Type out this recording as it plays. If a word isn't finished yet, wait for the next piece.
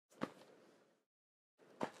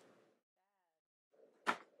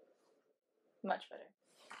Much better.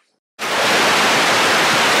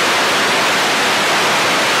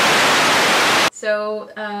 So,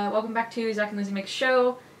 welcome back to Zakk and Lizzy Make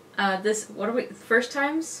Show. What are we, First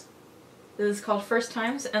Times? This is called First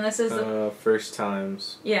Times, and this is the... First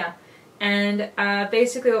Times. Yeah. And,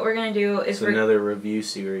 basically what we're gonna do is... It's another review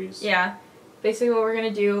series. Yeah. Basically what we're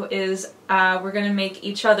gonna do is, we're gonna make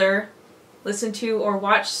each other listen to or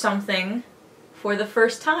watch something for the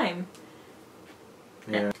first time.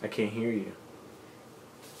 Yeah, I can't hear you.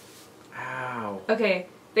 Ow. Okay,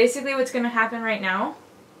 basically what's gonna happen right now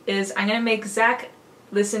is I'm gonna make Zakk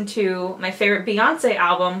listen to my favorite Beyoncé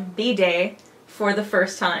album, B-Day, for the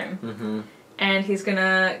first time. Mm-hmm. And he's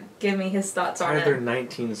gonna give me his thoughts on it. Why are there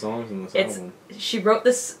 19 songs in this album? She wrote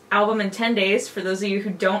this album in 10 days, for those of you who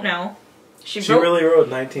don't know. She really wrote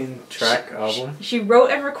a 19-track album? She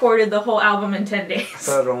wrote and recorded the whole album in 10 days. I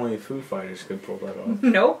thought only Foo Fighters could pull that off.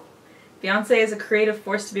 Nope. Beyoncé is a creative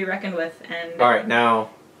force to be reckoned with, and... Alright,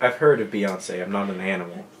 now, I've heard of Beyoncé. I'm not an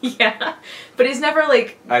animal. Yeah. But he's never,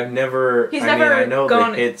 like... I know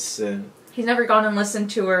the hits and... He's never gone and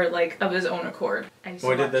listened to her, like, of his own accord.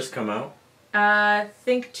 When did this come out? I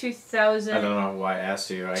think 2000... I don't know why I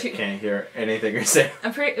asked you. I can't hear anything you're saying.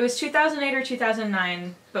 It was 2008 or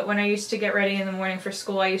 2009, but when I used to get ready in the morning for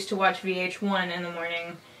school, I used to watch VH1 in the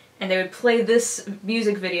morning, and they would play this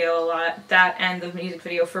music video a lot, that and the music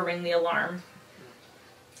video for Ring the Alarm.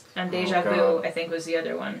 And Deja Vu, I think, was the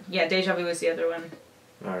other one. Yeah, Deja Vu was the other one.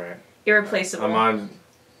 Alright. Irreplaceable. I'm on...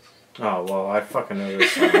 Oh, well, I fucking know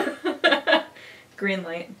this song. Green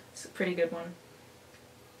Light. It's a pretty good one.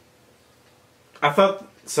 I thought...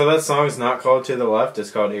 So that song is not called To the Left,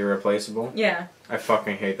 it's called Irreplaceable? Yeah. I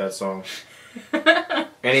fucking hate that song.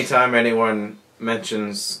 Anytime anyone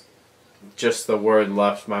mentions just the word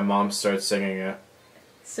left, my mom starts singing it.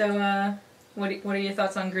 So, what are your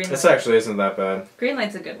thoughts on Green Light? This actually isn't that bad. Green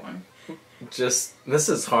Light's a good one. This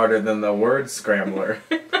is harder than the word scrambler.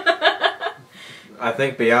 I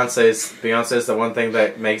think Beyonce's the one thing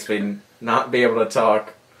that makes me not be able to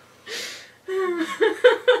talk.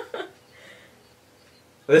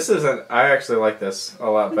 I actually like this a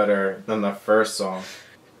lot better than the first song.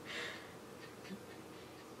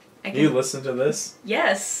 You listen to this?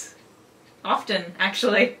 Yes. Often,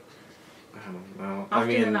 actually. I don't know.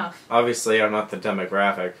 Often enough. Obviously I'm not the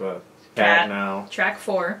demographic, but Cat now. Track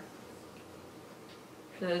 4.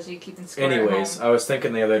 For those of you keeping score at Anyways, home. I was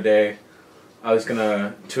thinking the other day I was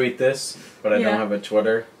gonna tweet this, but I don't have a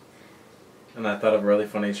Twitter. And I thought of a really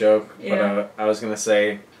funny joke. Yeah. But I was gonna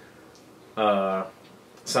say,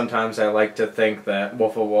 sometimes I like to think that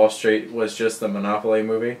Wolf of Wall Street was just the Monopoly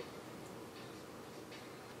movie.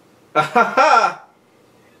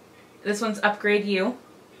 This one's Upgrade You.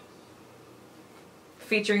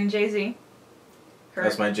 Featuring Jay-Z.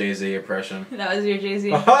 That's my Jay-Z impression. That was your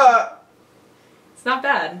Jay-Z. It's not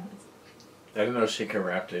bad. I didn't know she could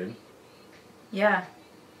rap, dude. Yeah.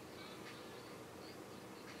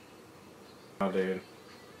 Oh, dude.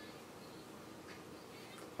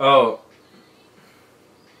 Oh.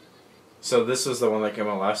 So this was the one that came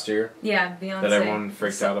out last year? Yeah, Beyoncé. That everyone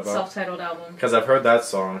freaked out about? Self-titled album. Because I've heard that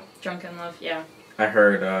song. Drunk in Love, yeah. I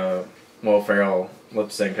heard Will Ferrell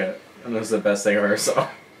lip sync it, and it was the best thing I ever saw.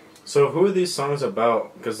 So who are these songs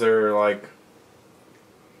about? Because they're like...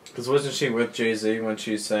 Because wasn't she with Jay-Z when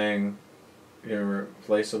she sang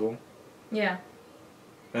Irreplaceable? Yeah.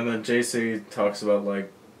 And then Jay-Z talks about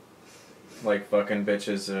like fucking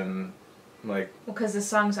bitches and like... Well, because the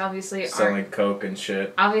songs obviously selling coke and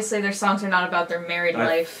shit. Obviously their songs are not about their married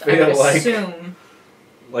life, I would assume.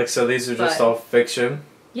 Like, so these are just all fiction?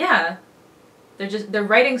 Yeah. They're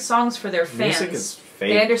writing songs for their fans. Music is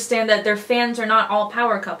fake. They understand that their fans are not all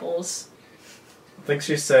power couples. I think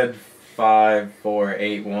she said 5, 4,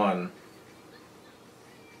 8, 1.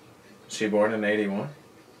 She born in 81?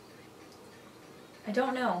 I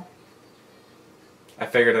don't know. I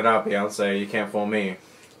figured it out, Beyonce. You can't fool me.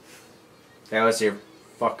 That was your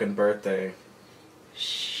fucking birthday.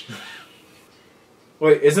 Shh.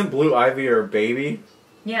 Wait, isn't Blue Ivy her baby?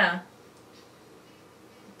 Yeah.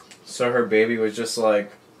 So her baby was just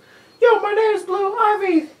like, yo, my name's Blue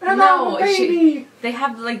Ivy, and I'm a baby. They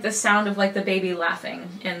have like the sound of like the baby laughing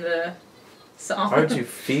in the song. Why would you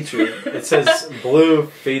feature it? It says Blue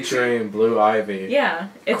featuring Blue Ivy. Yeah.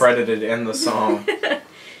 It's credited in the song.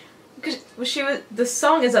 Because the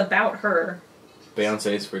song is about her.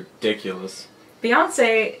 Beyonce's ridiculous.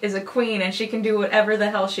 Beyonce is a queen and she can do whatever the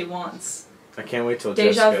hell she wants. I can't wait till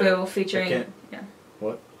Deja Vu featuring... Yeah.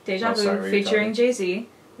 What? Deja Vu featuring Jay-Z.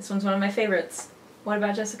 This one's one of my favorites. What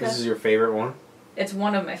about Jessica? This is your favorite one? It's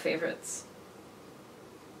one of my favorites.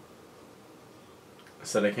 I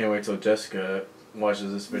said I can't wait till Jessica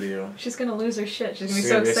watches this video. She's gonna lose her shit. She's gonna be She's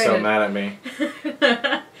so gonna excited. be so mad at me.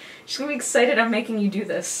 She's gonna be excited I'm making you do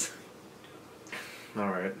this.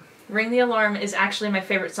 Alright. Ring the Alarm is actually my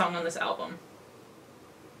favorite song on this album.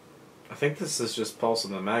 I think this is just Pulse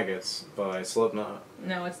of the Maggots by Slipknot.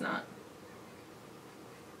 No, it's not.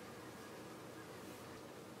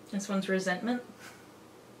 This one's Resentment.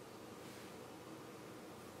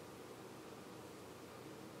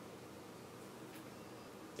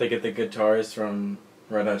 They get the guitars from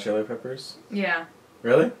Red Hot Chili Peppers? Yeah.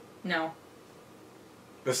 Really? No.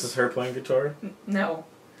 This is her playing guitar? No.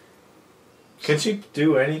 Can she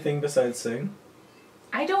do anything besides sing?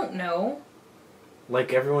 I don't know.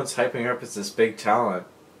 Like, everyone's hyping her up as this big talent.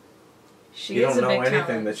 You don't know anything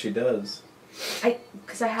talent. that she does.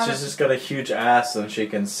 Because I haven't... She's just got a huge ass and she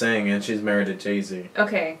can sing, and she's married to Jay-Z.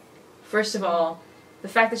 Okay. First of all, the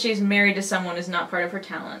fact that she's married to someone is not part of her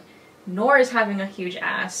talent. Nor is having a huge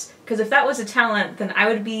ass. Because if that was a talent, then I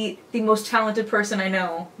would be the most talented person I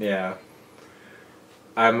know. Yeah.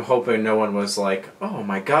 I'm hoping no one was like, oh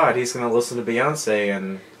my god, he's going to listen to Beyoncé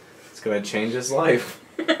and it's going to change his life.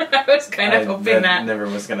 I was kind of hoping that. Never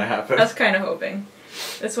was going to happen. I was kind of hoping.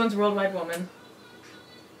 This one's Worldwide Woman.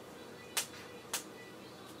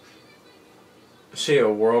 Is she a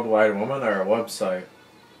worldwide woman or a website?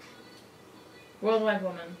 Worldwide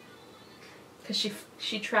Woman. Because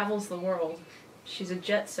she travels the world. She's a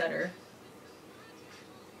jet setter.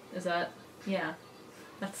 Is that... Yeah.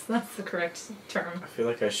 That's the correct term. I feel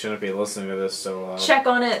like I shouldn't be listening to this so loud. Check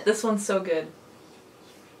on It. This one's so good.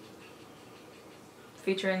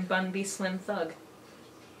 Featuring Bun B Slim Thug.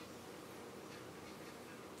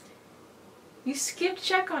 You skipped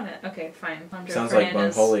Check on It. Okay, fine. Andre Sounds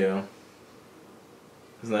Fernandez. like Bunholio.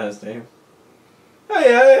 Isn't that his name?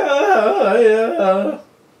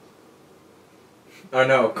 Oh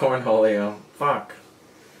no, Cornholio. Fuck.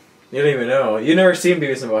 You don't even know. You never seen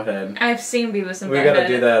Beavis and Butthead. I've seen Beavis and Butthead. We gotta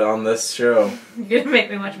do that on this show. You're gonna make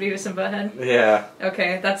me watch Beavis and Butthead? Yeah.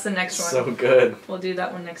 Okay, that's the next one. So good. We'll do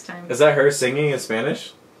that one next time. Is that her singing in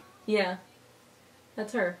Spanish? Yeah.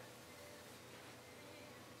 That's her.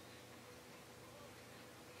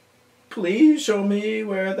 Please show me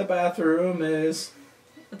where the bathroom is.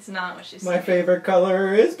 That's not what she's My saying. favorite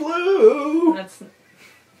color is blue. That's...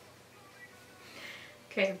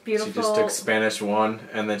 Okay, Beautiful... She just took Spanish 1,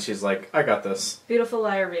 and then she's like, I got this. Beautiful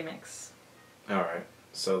Liar remix. Alright,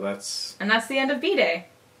 so that's... And that's the end of B-Day.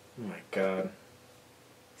 Oh my god.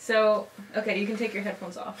 So, okay, you can take your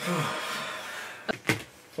headphones off. I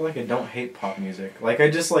feel like I don't hate pop music. Like, I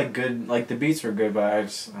just like good... Like, the beats were good, but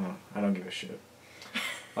I don't give a shit.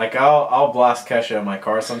 Like, I'll blast Kesha in my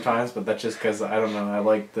car sometimes, but that's just because, I don't know, I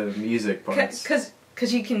like the music parts.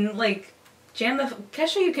 Because you can, like, jam the...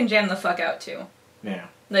 Kesha you can jam the fuck out to. Yeah.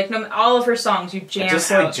 Like, all of her songs you jam out. I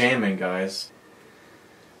just like jamming, guys.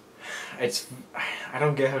 I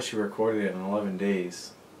don't get how she recorded it in 11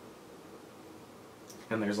 days.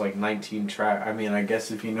 And there's like 19 tracks. I mean, I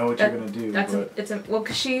guess if you know what you're gonna do, well,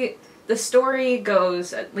 because the story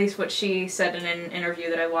goes, at least what she said in an interview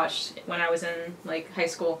that I watched when I was in, like, high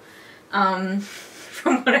school,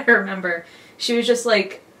 from what I remember, she was just,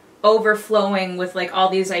 like, overflowing with, like, all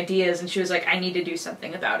these ideas, and she was like, I need to do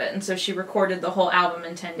something about it, and so she recorded the whole album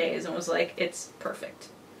in 10 days and was like, it's perfect,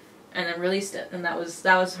 and then released it, and that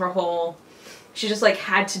was her whole... She just, like,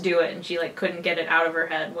 had to do it, and she, like, couldn't get it out of her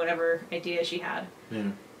head, whatever idea she had.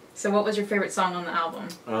 Yeah. So what was your favorite song on the album?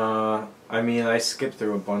 I mean, I skipped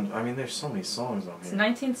through a bunch. I mean, there's so many songs on here. It's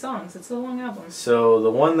 19 songs. It's a long album. So,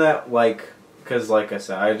 the one that, like... Because, like I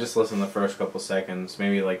said, I just listened the first couple seconds.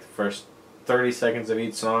 Maybe, like, the first 30 seconds of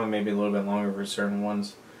each song. Maybe a little bit longer for certain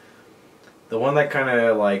ones. The one that kind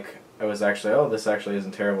of, like... I was actually... Oh, this actually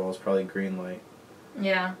isn't terrible. Was probably Green Light.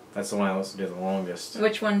 Yeah. That's the one I listened to the longest.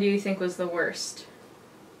 Which one do you think was the worst?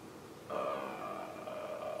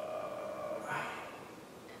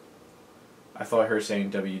 I thought her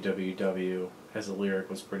saying WWW as a lyric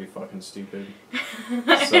was pretty fucking stupid.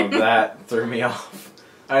 So that threw me off.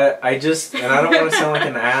 I just, and I don't want to sound like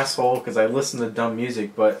an asshole because I listen to dumb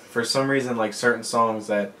music, but for some reason, like certain songs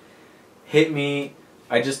that hit me,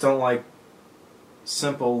 I just don't like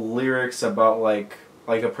simple lyrics about like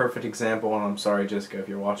a perfect example, and I'm sorry Jessica if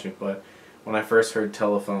you're watching, but when I first heard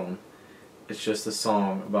Telephone, it's just a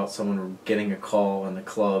song about someone getting a call in the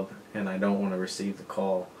club and I don't want to receive the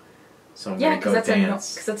call. So I'm gonna go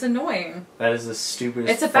dance. Because that's annoying. That is the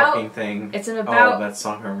stupidest fucking thing. It's about... Oh, that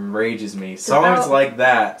song enrages me. Songs like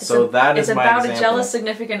that. So that is my example. It's about a jealous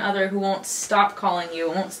significant other who won't stop calling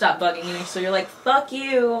you, won't stop bugging you, so you're like, fuck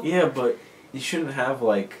you. Yeah, but you shouldn't have,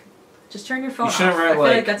 like... Just turn your phone You off. shouldn't write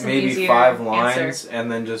like like that's an maybe easier 5 lines answer.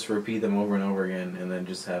 and then just repeat them over and over again, and then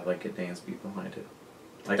just have like a dance beat behind it.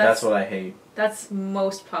 Like that's what I hate. That's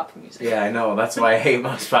most pop music. Yeah, I know. That's why I hate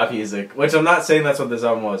most pop music. Which I'm not saying that's what this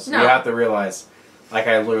album was. No. You have to realize, like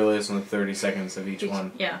I literally listened to 30 seconds of each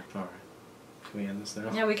one. Yeah. All right. Can we end this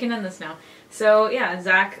now? Yeah, we can end this now. So yeah,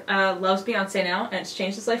 Zakk loves Beyonce now, and it's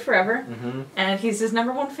changed his life forever. Mm-hmm. And he's his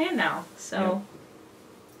 #1 fan now. So Yep.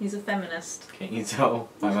 he's a feminist. Can't you tell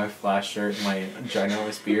by my flash shirt and my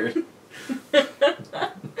ginormous beard?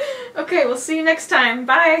 Okay, we'll see you next time.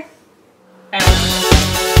 Bye.